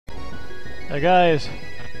Hey guys,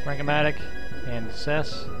 Frankomatic and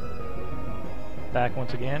SNES back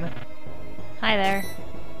once again. Hi there.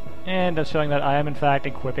 And that's showing that I am in fact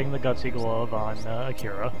equipping the Gutsy Glove on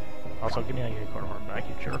Akira. Also, give me a unicorn horn back,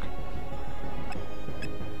 you jerk.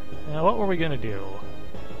 Now, what were we gonna do?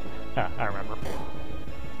 Ah, I remember.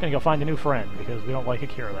 Gonna go find a new friend, because we don't like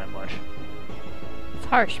Akira that much. It's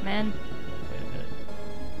harsh, man. Wait a minute.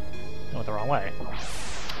 I went the wrong way.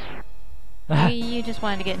 You just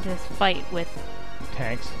wanted to get into this fight with...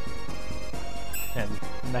 Tanks. And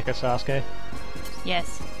Mecha Sasuke.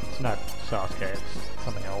 Yes. It's not Sasuke, it's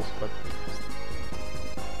something else, but...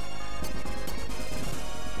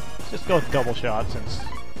 Let's just go with double shot, since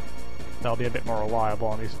that'll be a bit more reliable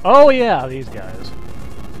on these... Oh yeah, these guys.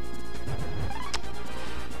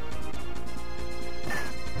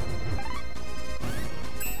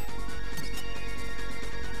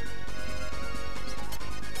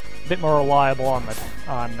 Bit more reliable on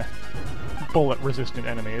bullet-resistant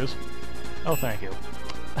enemies. Oh, thank you.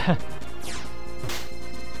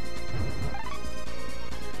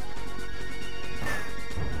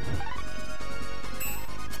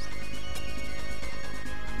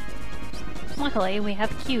 Luckily, we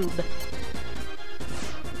have Cube.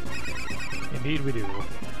 Indeed we do.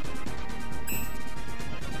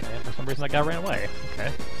 And for some reason that guy ran away.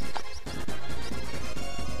 Okay.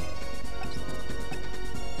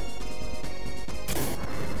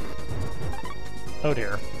 Oh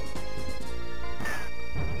dear.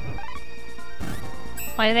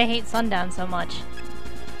 Why do they hate Sundown so much?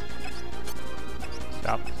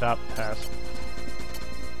 Stop, pass.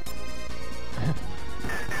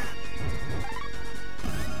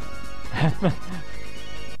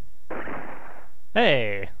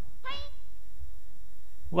 Hey!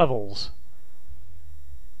 Levels.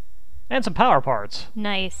 And some power parts.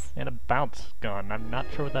 Nice. And a bounce gun. I'm not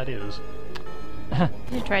sure what that is. You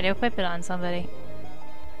should try to equip it on somebody.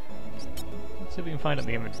 Let's see if we can find it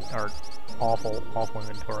in the our awful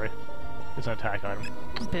inventory. It's an attack item.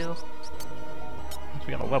 Boo. Since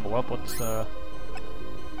we gotta level up, let's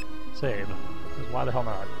save. Because why the hell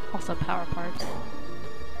not? Also power parts.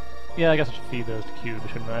 Yeah, I guess I should feed those to Cube,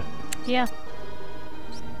 shouldn't I? Yeah.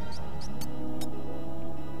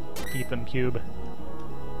 Eat them, Cube.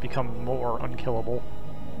 Become more unkillable.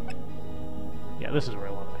 Yeah, this is where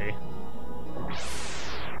I want to be.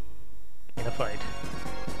 In a fight.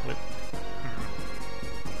 With...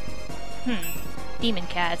 Demon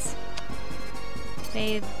cats.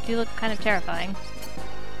 They do look kind of terrifying.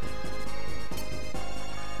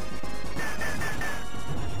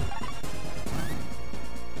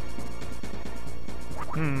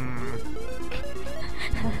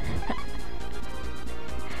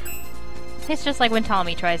 It's just like when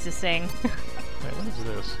Tommy tries to sing. Wait, what is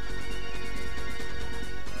this?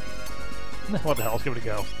 What the hell? Let's give it a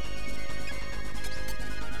go.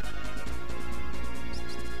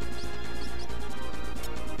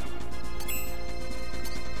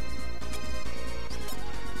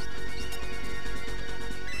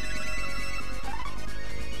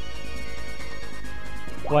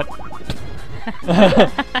 What?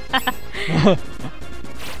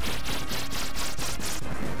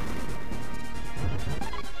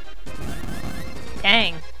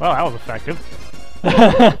 Dang. Well, that was effective.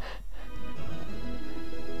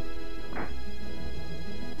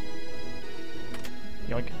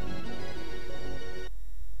 Yoink.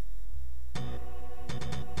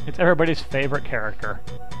 It's everybody's favorite character.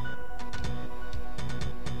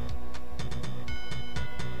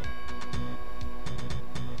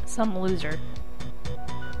 Some loser.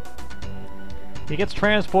 He gets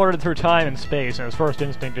transported through time and space, and his first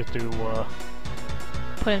instinct is to,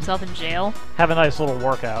 Put himself in jail? have a nice little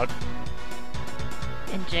workout.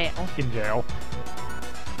 In jail. In jail.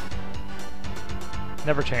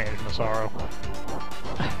 Never changed, Masaru.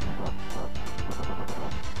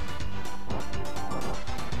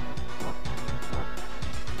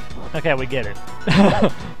 Okay, we get it.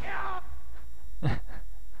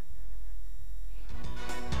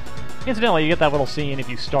 Incidentally, you get that little scene if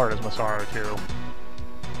you start as Masaru, too.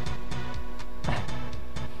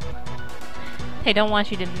 They don't want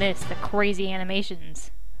you to miss the crazy animations.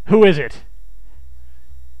 Who is it?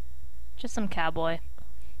 Just some cowboy.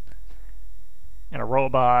 And a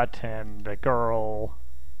robot, and a girl.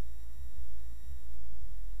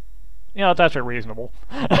 You know, it's actually reasonable.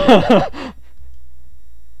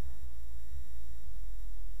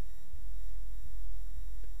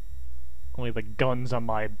 Only the guns on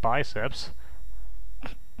my biceps.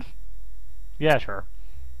 Yeah, sure.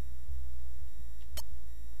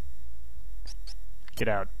 Get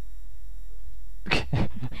out.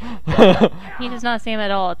 He does not seem at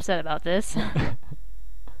all upset about this.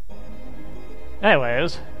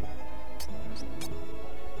 Anyways,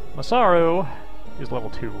 Masaru is level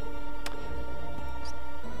 2.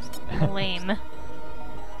 Lame.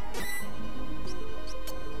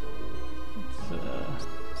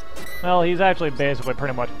 Well, he's actually basically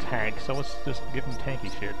pretty much a tank, so let's just give him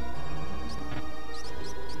tanky shit.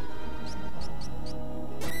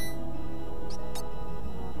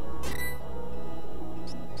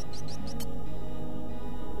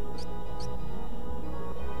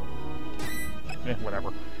 Whatever.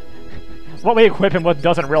 What we equip him with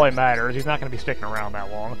doesn't really matter, as he's not going to be sticking around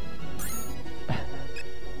that long.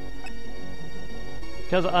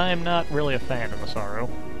 Because I'm not really a fan of Masaru.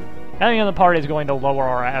 Having in the party is going to lower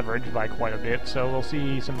our average by quite a bit, so we'll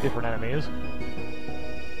see some different enemies.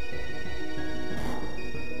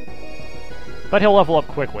 But he'll level up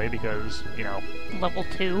quickly because, you know... Level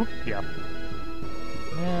 2? Yeah.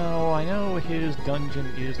 Now, I know his dungeon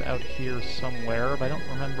is out here somewhere, but I don't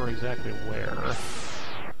remember exactly where.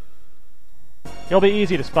 It'll be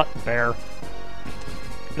easy to spot there.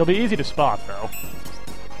 It'll be easy to spot, though.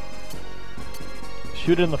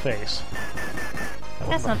 Shoot it in the face.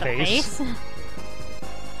 That's not the face.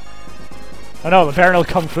 Oh no, the bear knows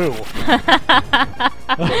Kung Fu.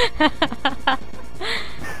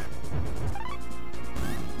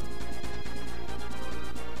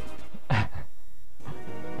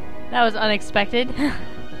 That was unexpected. I'm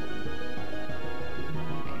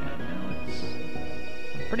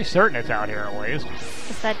pretty certain it's out here at least.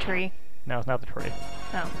 It's that tree. No, it's not the tree.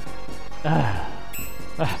 Oh.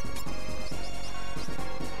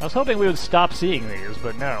 I was hoping we would stop seeing these,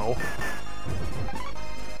 but no.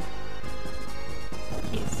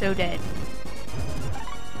 He's so dead.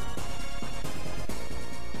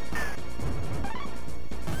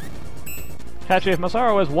 Actually, if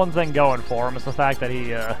Masaru has one thing going for him, it's the fact that he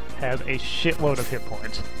has a shitload of hit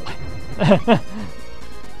points.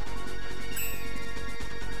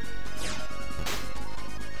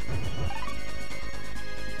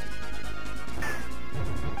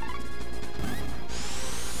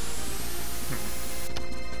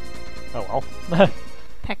 Oh well.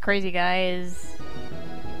 That crazy guy is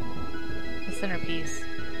the centerpiece.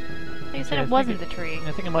 You said Yeah, it wasn't the tree.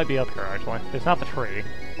 I think it might be up here, actually. It's not the tree.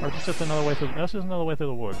 Or it's just another way through... No, this is another way through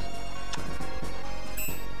the woods.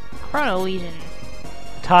 Chrono Legion.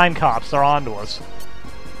 Time cops, they're onto us.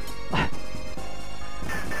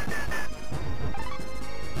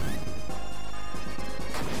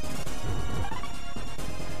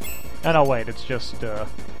 Oh no, wait, it's just,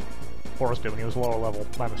 Forrest when he was lower level.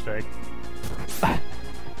 My mistake.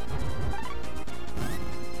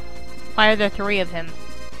 Why are there 3 of him?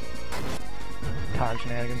 Time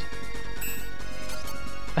shenanigans.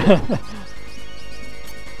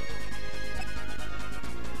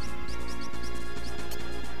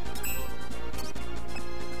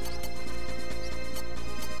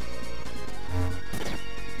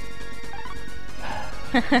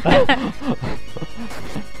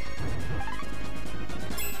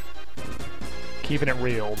 Keeping it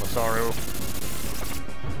real, Masaru.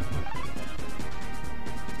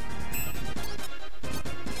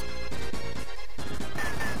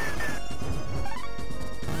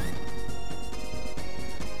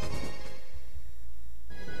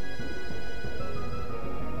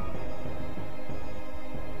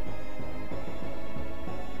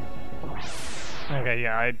 Okay,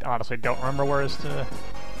 yeah, I honestly don't remember where his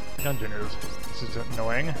dungeon is. This is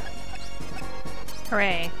annoying.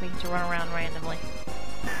 Hooray, we get to run around randomly.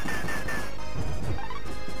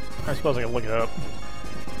 I suppose I can look it up.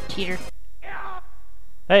 Cheater.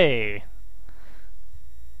 Hey!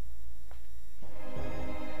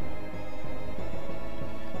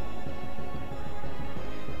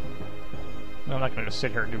 No, I'm not gonna just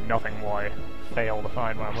sit here and do nothing while I fail to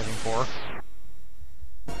find what I'm looking for.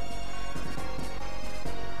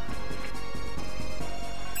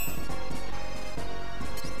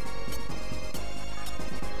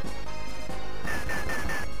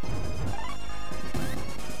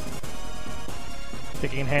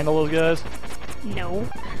 Think you can handle those guys? No.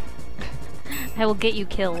 I will get you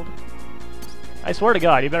killed. I swear to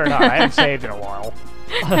God, you better not. I haven't saved in a while.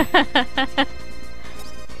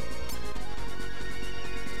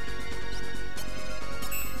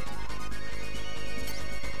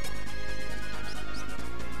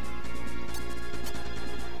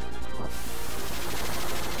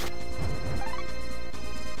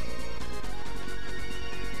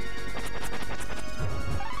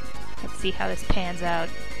 Let's see how this pans out.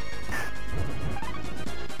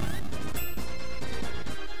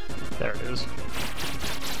 There it is.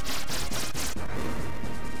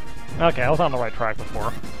 Okay, I was on the right track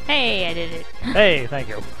before. Hey, I did it. Hey, thank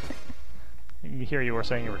you. hear you were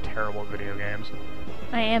saying you were terrible at video games.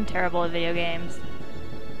 I am terrible at video games.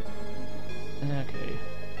 Okay.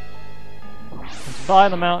 It's by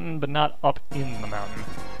the mountain, but not up in the mountain.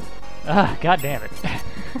 Ah, god damn it.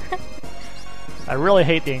 I really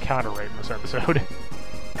hate the encounter rate in this episode.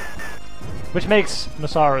 Which makes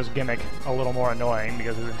Masaru's gimmick a little more annoying,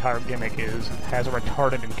 because his entire gimmick has a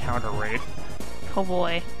retarded encounter rate. Oh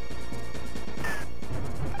boy.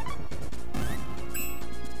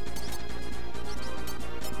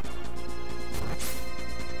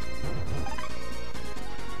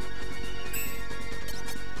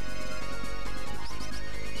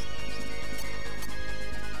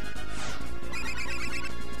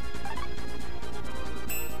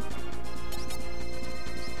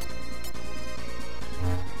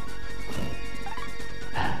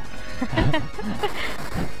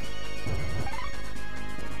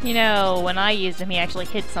 You know, when I used him, he actually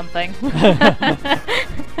hit something. My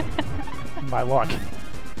luck.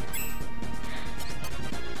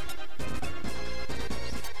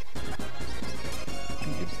 Can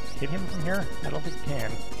you hit him from here? I don't think you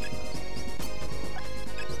can.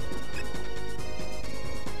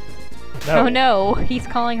 No. Oh no, he's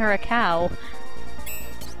calling her a cow.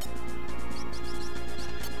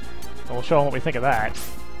 We'll show him what we think of that.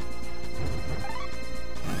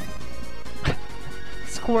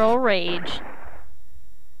 Squirrel rage.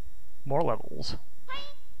 More levels.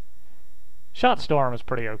 Shot Storm is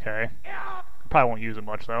pretty okay. Probably won't use it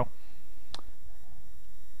much, though.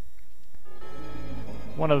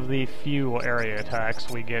 One of the few area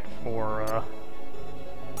attacks we get for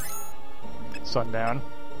Sundown.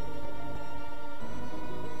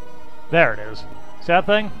 There it is. See that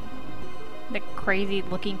thing? The crazy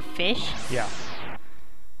looking fish? Yeah.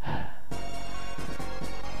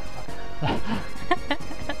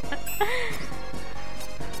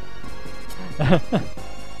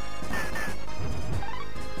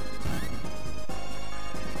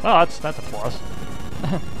 Well, that's a plus.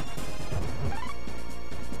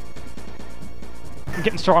 I'm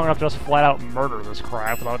getting strong enough to just flat out murder this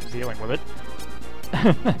crap without dealing with it.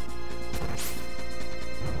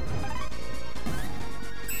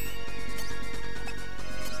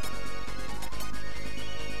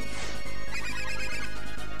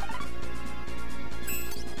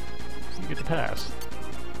 You get the pass.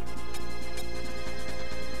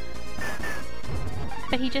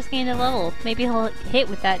 But he just gained a level. Maybe he'll hit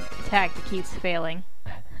with that attack that keeps failing.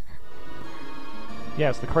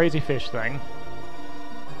 Yes, the crazy fish thing.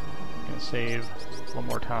 Gonna save one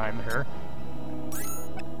more time here.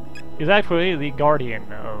 He's actually the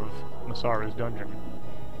guardian of Masaru's dungeon.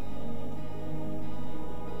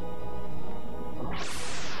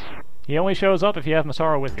 He only shows up if you have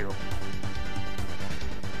Masaru with you.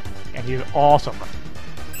 And he's awesome.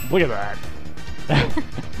 Look at that.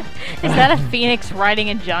 Is that a phoenix riding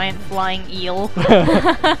a giant flying eel?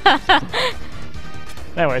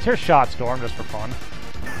 Anyways, here's Shot Storm just for fun.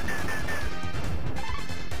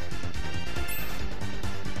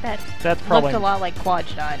 That's probably looked a lot like Quad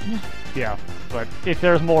Shot. Yeah, but if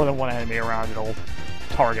there's more than one enemy around, it'll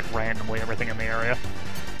target randomly everything in the area.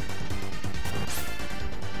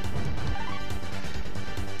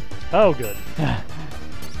 Oh, good.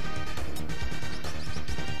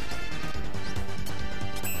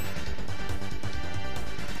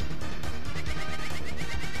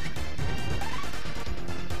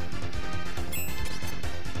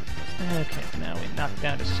 Okay, now we knock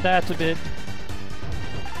down his stats a bit.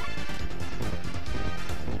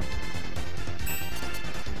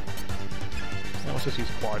 Now let's just use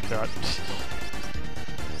Quad Shot.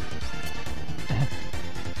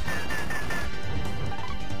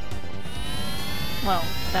 Well,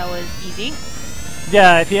 that was easy.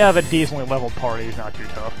 Yeah, if you have a decently leveled party, he's not too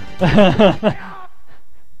tough.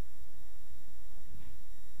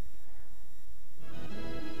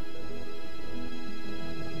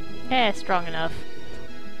 Eh, strong enough.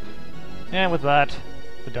 And with that,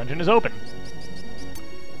 the dungeon is open.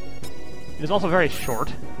 It is also very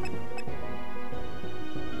short.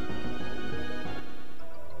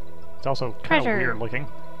 It's also kind of Treasure. weird looking.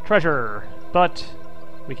 Treasure! But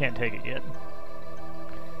we can't take it yet.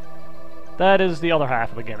 That is the other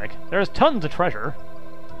half of the gimmick. There's tons of treasure.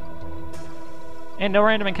 And no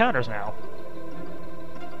random encounters now.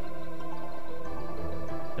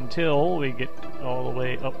 Until we get all the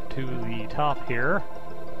way up to the top here,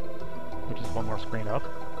 which is one more screen up,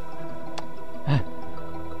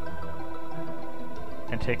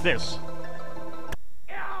 and take this.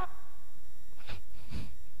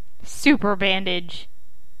 Super bandage.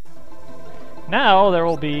 Now there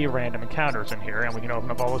will be random encounters in here, and we can open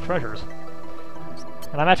up all those treasures.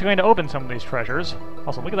 And I'm actually going to open some of these treasures.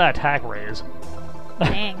 Also, look at that attack raise.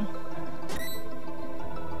 Dang.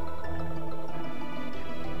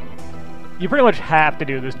 You pretty much have to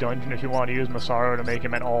do this dungeon if you want to use Masaru to make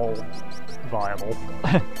him at all viable.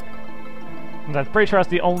 And I'm pretty sure that's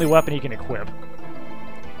the only weapon he can equip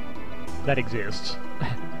that exists.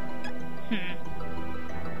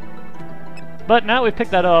 But now we've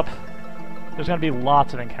picked that up, there's going to be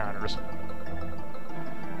lots of encounters.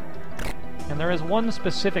 And there is one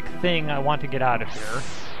specific thing I want to get out of here.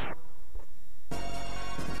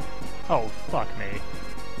 Oh, fuck me.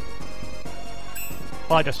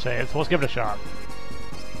 Well, I just saved, so let's give it a shot.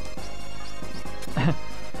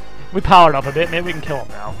 We powered up a bit, maybe we can kill him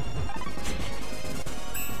now.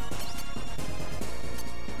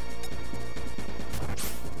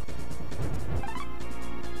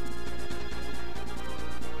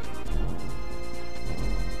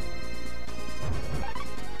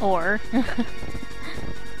 Or...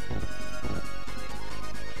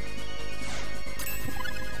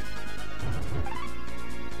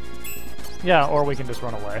 Yeah, or we can just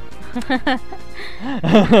run away.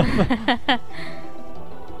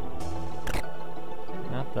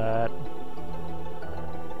 Not that.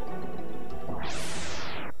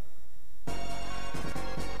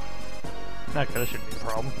 Okay, this shouldn't be a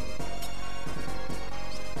problem.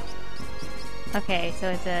 Okay, so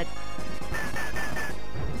it's a...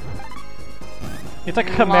 It's like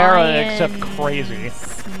a Chimera, lion, except crazy.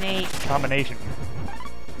 Snake. Combination.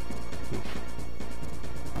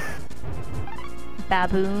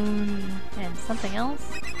 Baboon and something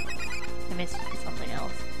else? I missed something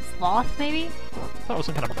else. Sloth, maybe? I thought it was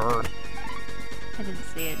some kind of bird. I didn't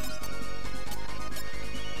see it.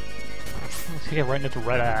 Let's get right into its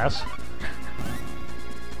red ass.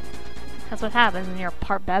 That's what happens when you're a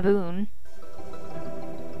part baboon.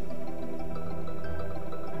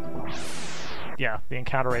 Yeah, the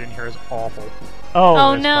encounter rate in here is awful. Oh,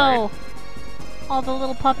 Oh that's no! right. All the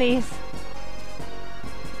little puppies.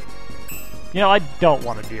 You know, I don't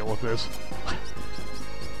want to deal with this.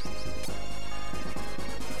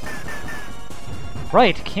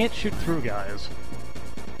 Right, can't shoot through guys.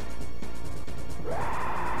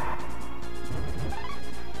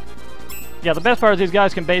 Yeah, the best part is these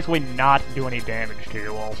guys can basically not do any damage to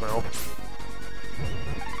you also.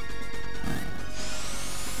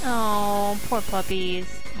 Oh, poor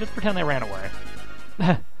puppies. Just pretend they ran away.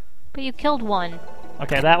 But you killed one.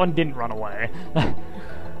 Okay, that one didn't run away.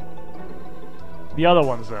 The other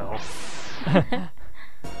ones, though.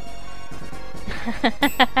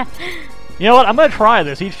 You know what? I'm gonna try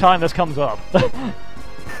this each time this comes up.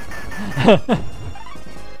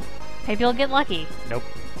 Maybe you'll get lucky. Nope.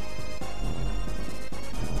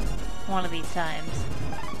 One of these times.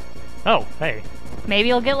 Oh, hey. Maybe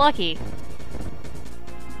you'll get lucky.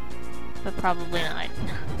 But probably not.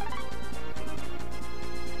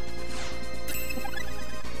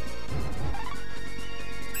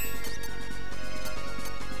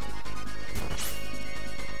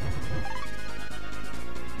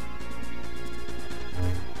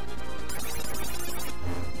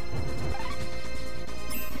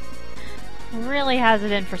 Really has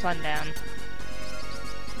it in for sundown.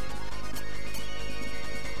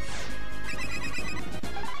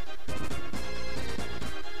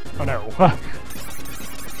 Oh no.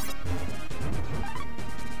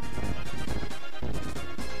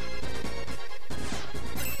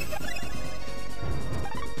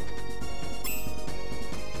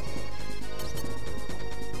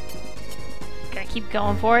 Gotta keep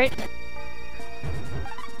going for it.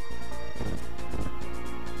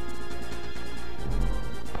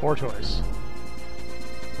 Poor choice.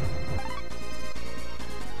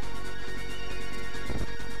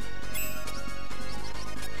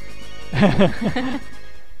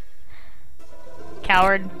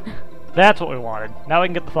 Coward. That's what we wanted. Now we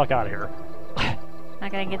can get the fuck out of here.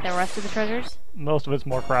 Not gonna get the rest of the treasures? Most of it's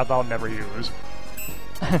more crap I'll never use.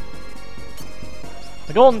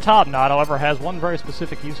 The golden top knot, however, has one very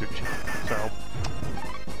specific usage, so...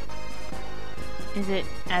 Is it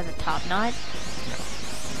as a top knot?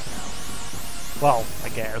 Well, I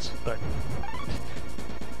guess, but...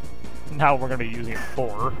 now we're gonna be using it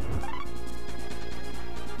for...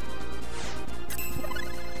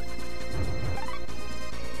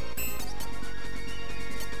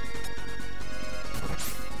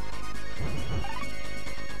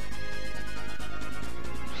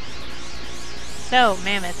 So,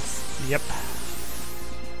 mammoths. Yep.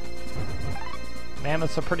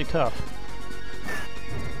 Mammoths are pretty tough.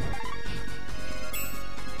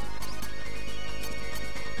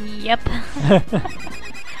 Yep.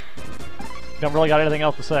 Don't really got anything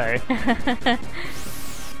else to say.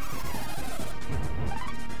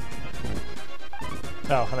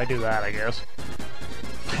 Oh, and I do that, I guess.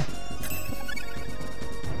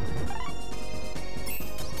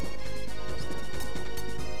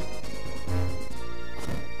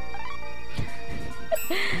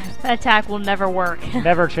 That attack will never work.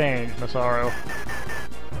 Never change, Masaru.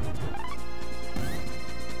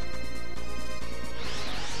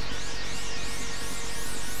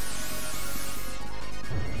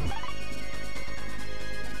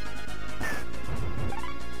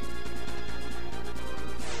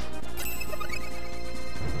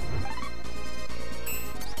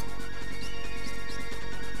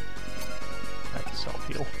 That's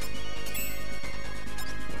self-heal.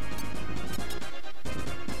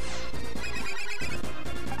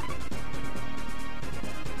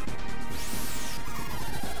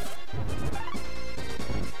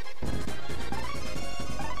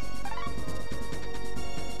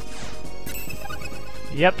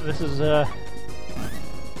 Yep, this is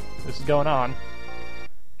going on.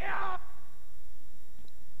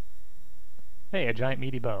 Hey, a giant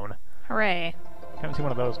meaty bone. Hooray. Haven't seen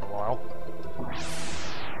one of those in a while.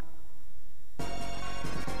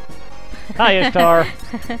 Hi, Ishtar!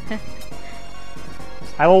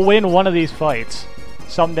 I will win one of these fights.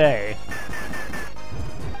 Someday.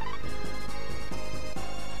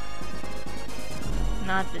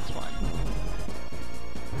 Not this one.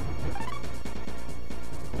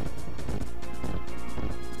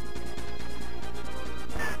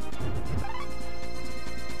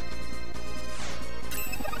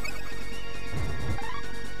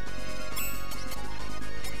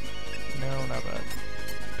 No, not that.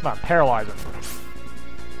 Come on, paralyze him.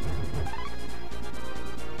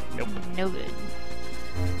 Nope. No good.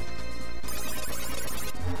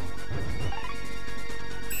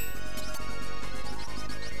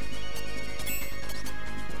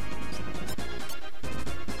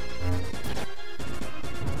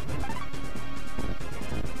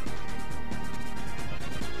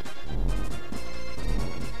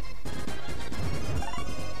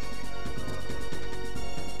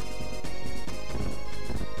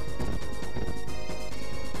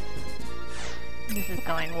 This is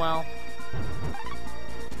going well.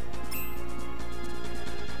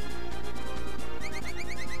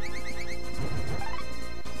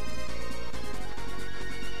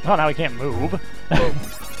 Oh, now he can't move.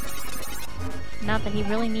 Not that he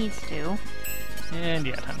really needs to. And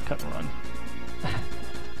yeah, time to cut and run.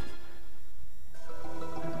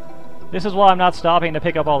 This is why I'm not stopping to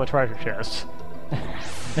pick up all the treasure chests.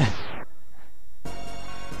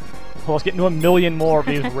 Well, let's get into a million more of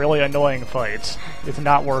these really annoying fights. It's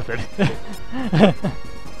not worth it.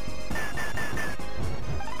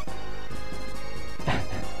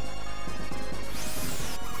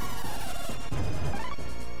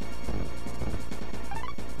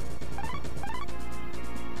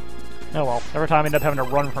 Oh well, every time I end up having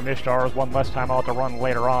to run from Ishtar is one less time I'll have to run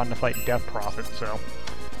later on to fight Death Prophet, so...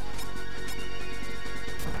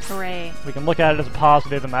 Hooray. We can look at it as a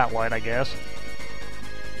positive in that light, I guess.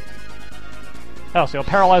 Oh, so you'll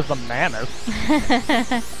paralyze the mammoth.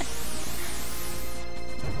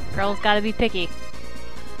 Girls gotta be picky.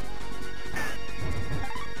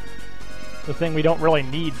 The thing we don't really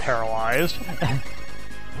need paralyzed.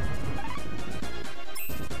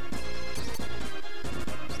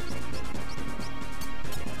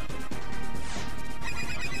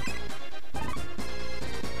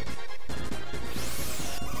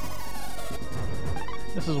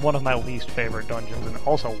 This is one of my least favorite dungeons, and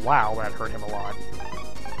also, wow, that hurt him a lot.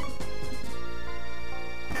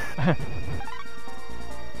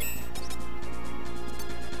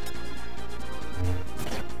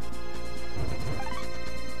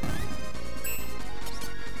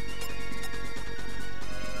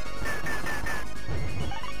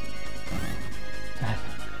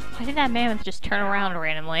 Why did that mammoth just turn around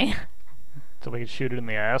randomly? So we could shoot it in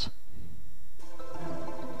the ass.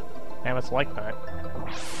 Mammoths like that.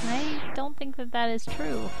 I don't think that that is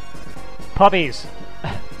true. Puppies!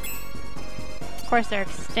 Of course they're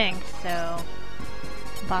extinct, so...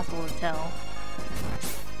 impossible to tell.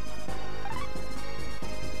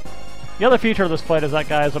 The other feature of this fight is that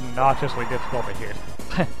guy is obnoxiously difficult to hit.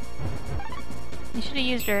 You should have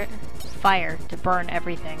used your fire to burn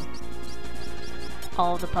everything.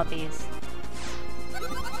 All the puppies.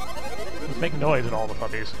 Let's make noise at all the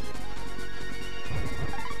puppies.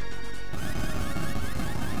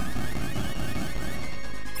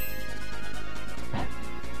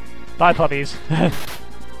 Bye, puppies.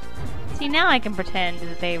 See, now I can pretend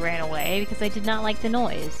that they ran away because I did not like the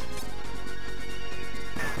noise.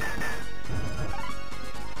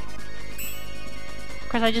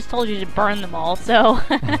 course, I just told you to burn them all, so...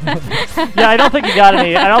 Yeah, I don't think you got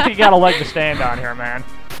any... I don't think you got a leg to stand on here, man.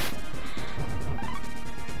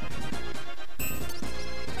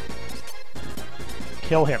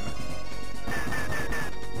 Kill him.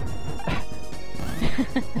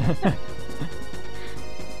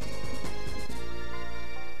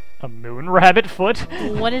 A moon rabbit foot?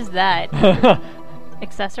 What is that?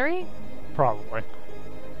 Accessory? Probably.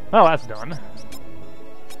 Oh, that's done.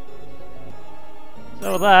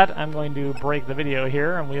 So with that, I'm going to break the video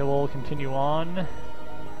here, and we will continue on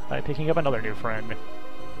by picking up another new friend.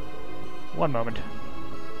 One moment.